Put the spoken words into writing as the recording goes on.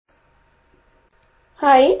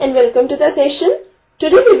Hi and welcome to the session.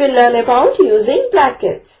 Today we will learn about using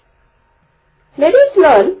brackets. Let us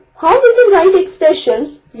learn how we can write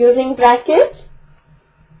expressions using brackets.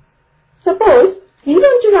 Suppose we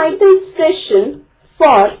want to write the expression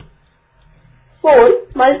for 4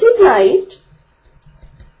 multiplied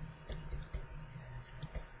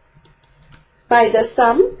by the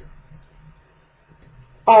sum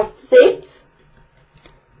of 6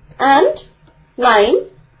 and 9.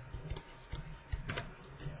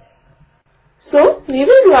 So, we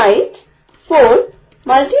will write 4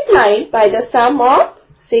 multiplied by the sum of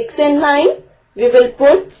 6 and 9. We will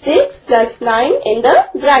put 6 plus 9 in the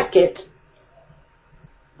bracket.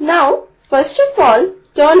 Now, first of all,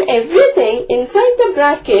 turn everything inside the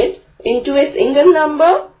bracket into a single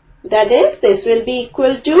number. That is, this will be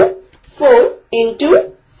equal to 4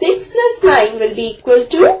 into 6 plus 9 will be equal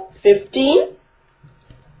to 15.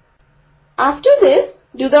 After this,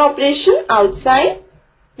 do the operation outside,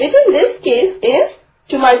 which in this case is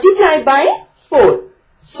to multiply by 4.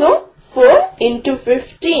 So, 4 into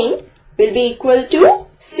 15 will be equal to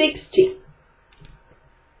 60.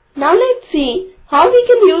 Now let's see how we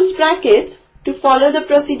can use brackets to follow the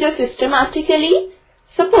procedure systematically.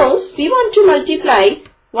 Suppose we want to multiply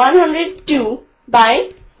 102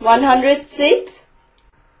 by 106.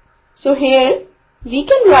 So here we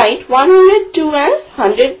can write 102 as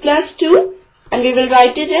 100 plus 2 and we will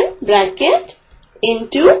write it in bracket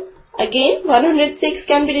into, again 106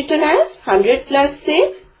 can be written as 100 plus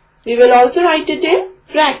 6. We will also write it in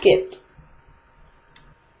bracket.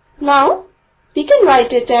 Now we can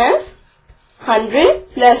write it as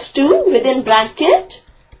 100 plus 2 within bracket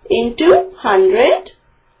into 100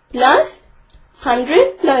 plus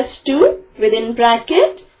 100 plus 2 within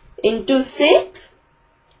bracket into 6.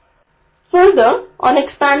 Further, on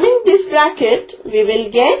expanding this bracket, we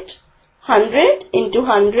will get 100 into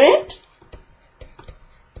 100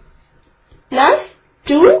 plus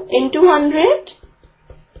 2 into 100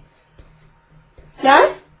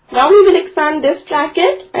 plus, now we will expand this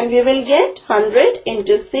bracket and we will get 100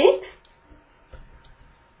 into 6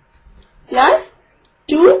 plus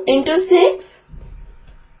 2 into 6.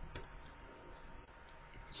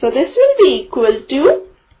 So this will be equal to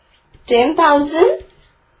 10,000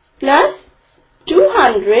 plus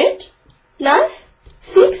 200 plus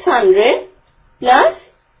 600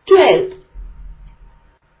 plus 12.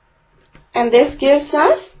 And this gives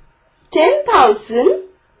us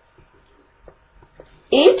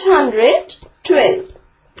 10,812.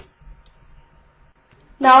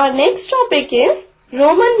 Now our next topic is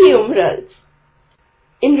Roman numerals.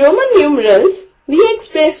 In Roman numerals, we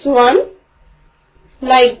express 1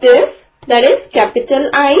 like this, that is capital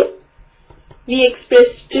I. We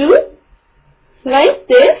express 2 like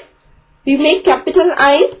this. We make capital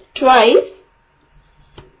I twice.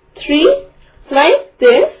 3 like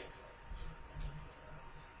this.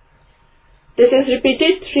 This is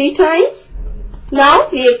repeated 3 times. Now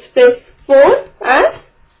we express 4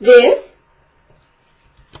 as this.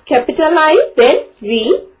 Capital I, then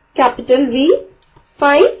V, capital V.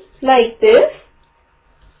 5 like this.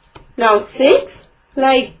 Now 6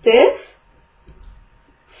 like this.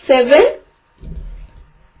 7,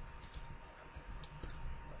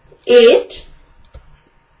 8,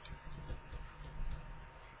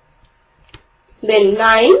 then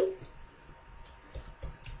 9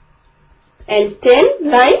 and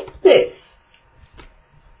 10 like this.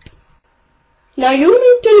 Now you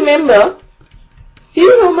need to remember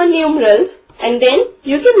few Roman numerals and then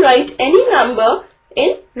you can write any number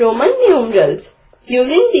in Roman numerals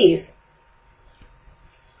using these.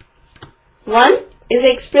 1 is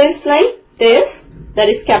expressed like this, that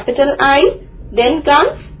is capital I. Then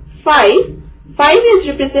comes 5. 5 is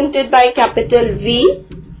represented by capital V.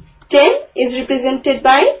 10 is represented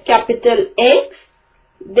by capital X.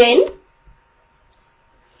 Then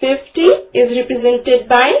 50 is represented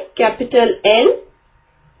by capital N.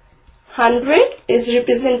 100 is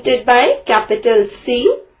represented by capital C.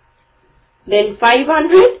 Then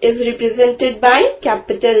 500 is represented by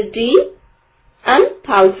capital D. And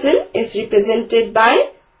 1000 is represented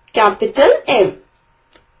by capital M.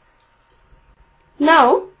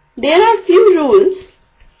 Now, there are few rules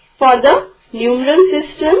for the numeral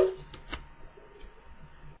system.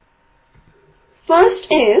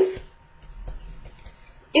 First is,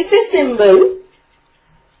 if a symbol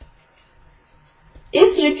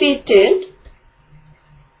is repeated,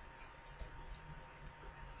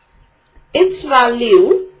 its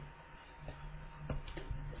value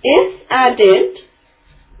is added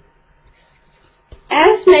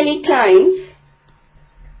as many times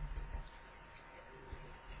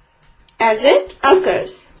as it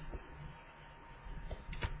occurs.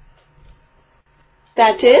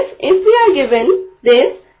 That is, if we are given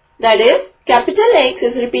this, that is, capital X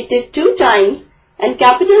is repeated 2 times and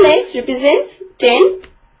capital X represents 10.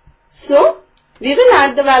 So, we will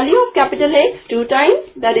add the value of capital X 2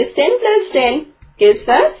 times, that is 10 plus 10 gives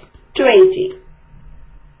us 20.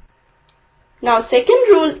 Now, second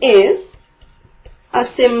rule is a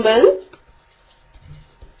symbol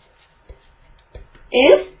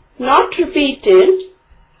is not repeated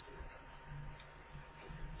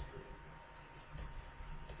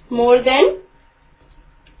more than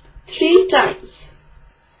 3 times.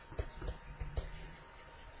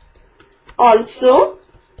 Also,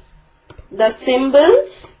 the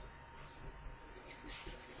symbols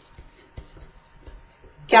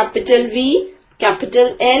capital V,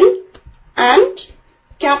 capital N and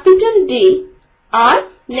capital D are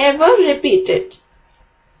never repeated.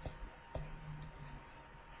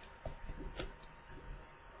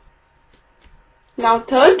 Now,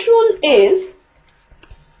 third rule is,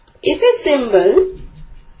 if a symbol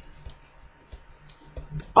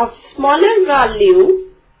of smaller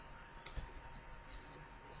value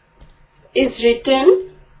is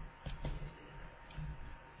written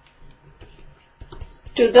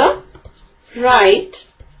to the right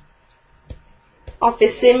of a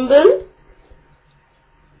symbol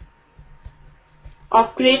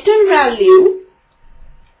of greater value,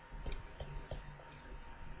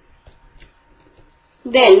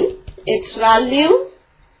 then its value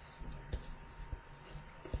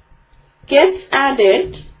gets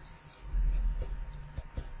added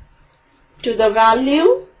to the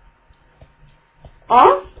value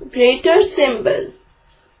of greater symbol.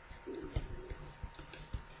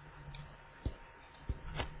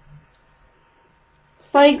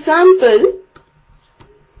 For example,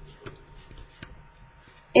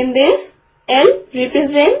 in this L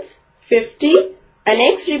represents 50 and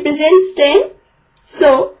X represents 10.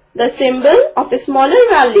 So, the symbol of a smaller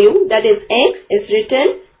value, that is X, is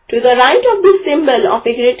written to the right of the symbol of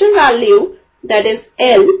a greater value, that is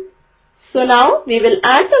L. So, now we will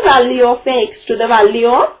add the value of X to the value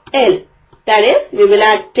of L. That is, we will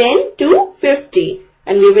add 10 to 50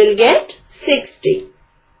 and we will get 60.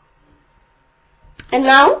 And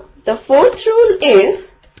now, the fourth rule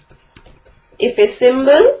is, if a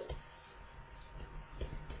symbol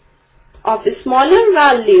of a smaller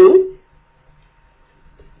value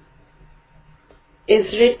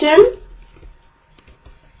is written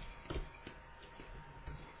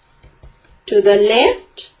to the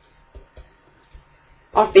left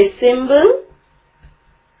of a symbol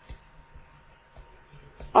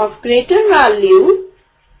of greater value,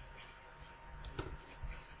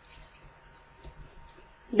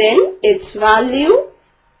 then its value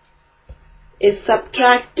is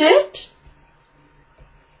subtracted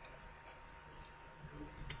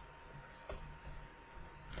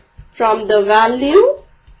from the value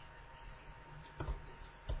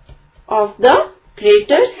of the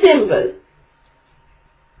greater symbol.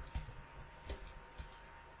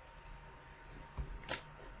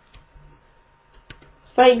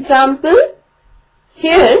 For example,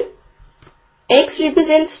 here X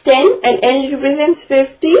represents 10 and L represents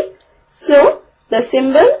 50. So, the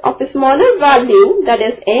symbol of a smaller value, that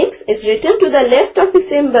is X, is written to the left of a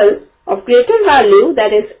symbol of greater value,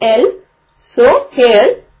 that is L. So,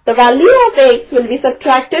 here the value of X will be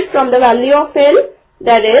subtracted from the value of L,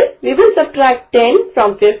 that is, we will subtract 10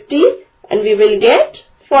 from 50 and we will get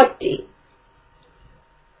 40.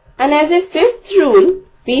 And as a fifth rule,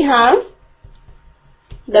 we have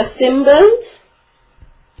the symbols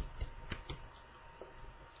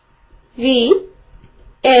V,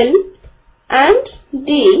 L and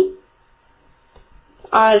D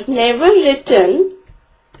are never written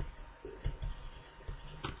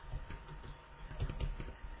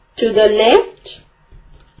to the left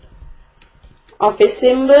of a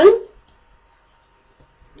symbol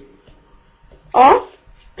of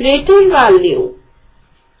greater value.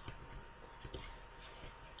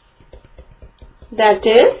 That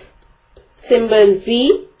is, symbol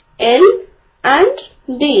V, L and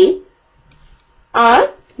D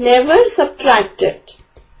are never subtracted.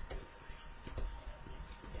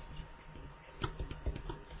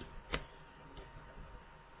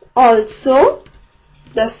 Also,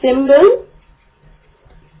 the symbol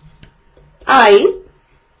I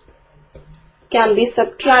can be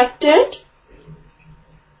subtracted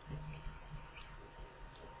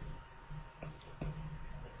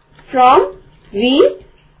from V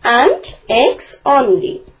and X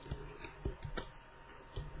only.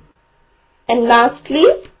 And lastly,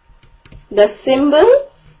 the symbol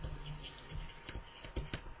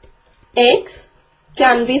X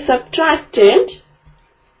can be subtracted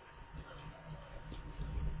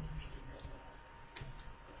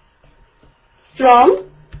from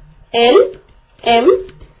L, M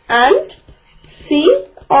and C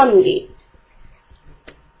only.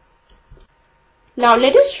 Now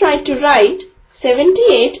let us try to write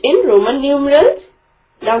 78 in Roman numerals.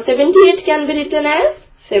 Now 78 can be written as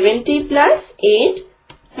 70 plus 8.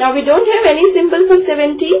 Now we don't have any symbol for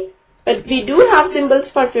 70, but we do have symbols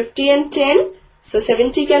for 50 and 10. So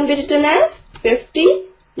 70 can be written as 50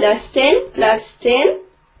 plus 10 plus 10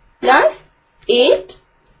 plus 8.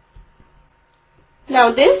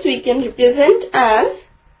 Now this we can represent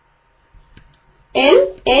as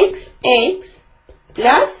nxx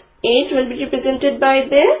plus 8 will be represented by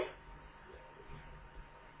this.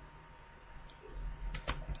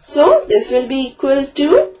 So this will be equal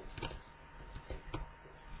to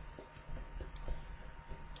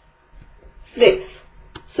this.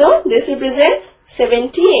 So this represents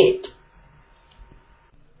 78.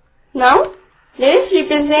 Now let us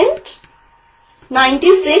represent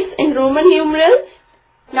 96 in Roman numerals.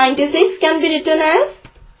 96 can be written as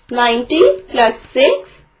 90 plus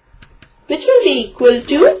 6, which will be equal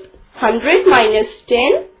to 100 minus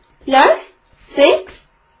 10 plus 6.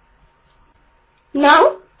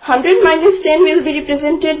 Now 100 minus 10 will be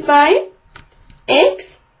represented by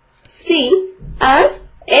xc, as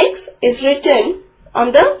x is written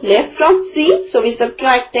on the left of c. So we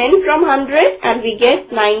subtract 10 from 100 and we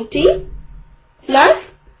get 90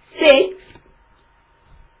 plus 6.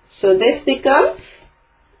 So this becomes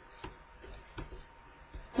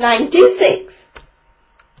 96.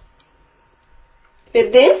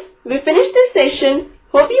 With this, we finish this session.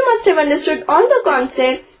 Hope you must have understood all the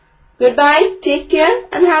concepts. Goodbye, take care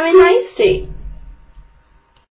and have a nice day.